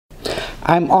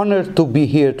I'm honored to be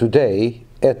here today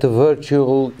at the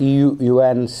virtual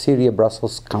EU-UN Syria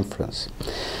Brussels conference.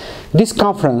 This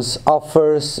conference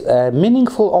offers a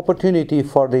meaningful opportunity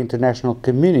for the international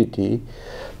community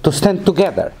to stand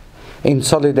together in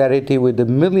solidarity with the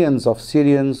millions of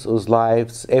Syrians whose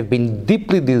lives have been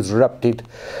deeply disrupted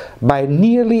by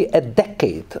nearly a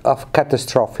decade of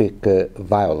catastrophic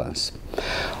violence.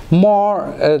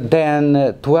 More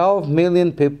than 12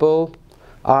 million people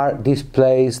are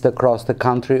displaced across the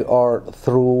country or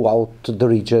throughout the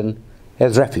region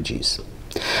as refugees.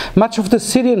 Much of the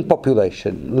Syrian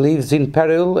population lives in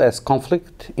peril as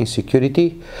conflict,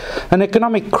 insecurity, an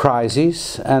economic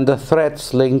crisis, and the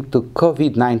threats linked to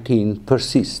COVID-19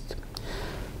 persist.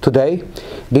 Today,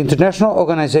 the International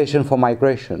Organization for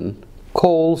Migration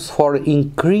calls for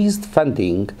increased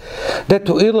funding that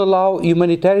will allow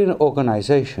humanitarian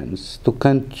organizations to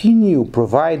continue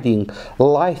providing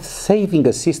life-saving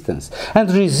assistance and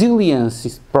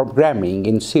resilience programming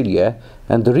in Syria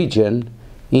and the region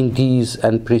in these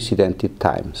unprecedented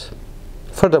times.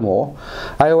 Furthermore,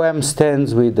 IOM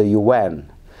stands with the UN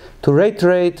to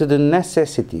reiterate the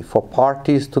necessity for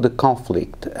parties to the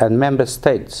conflict and member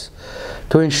states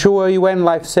to ensure UN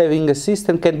life-saving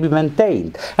assistance can be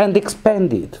maintained and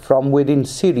expanded from within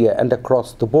Syria and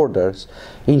across the borders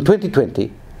in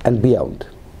 2020 and beyond.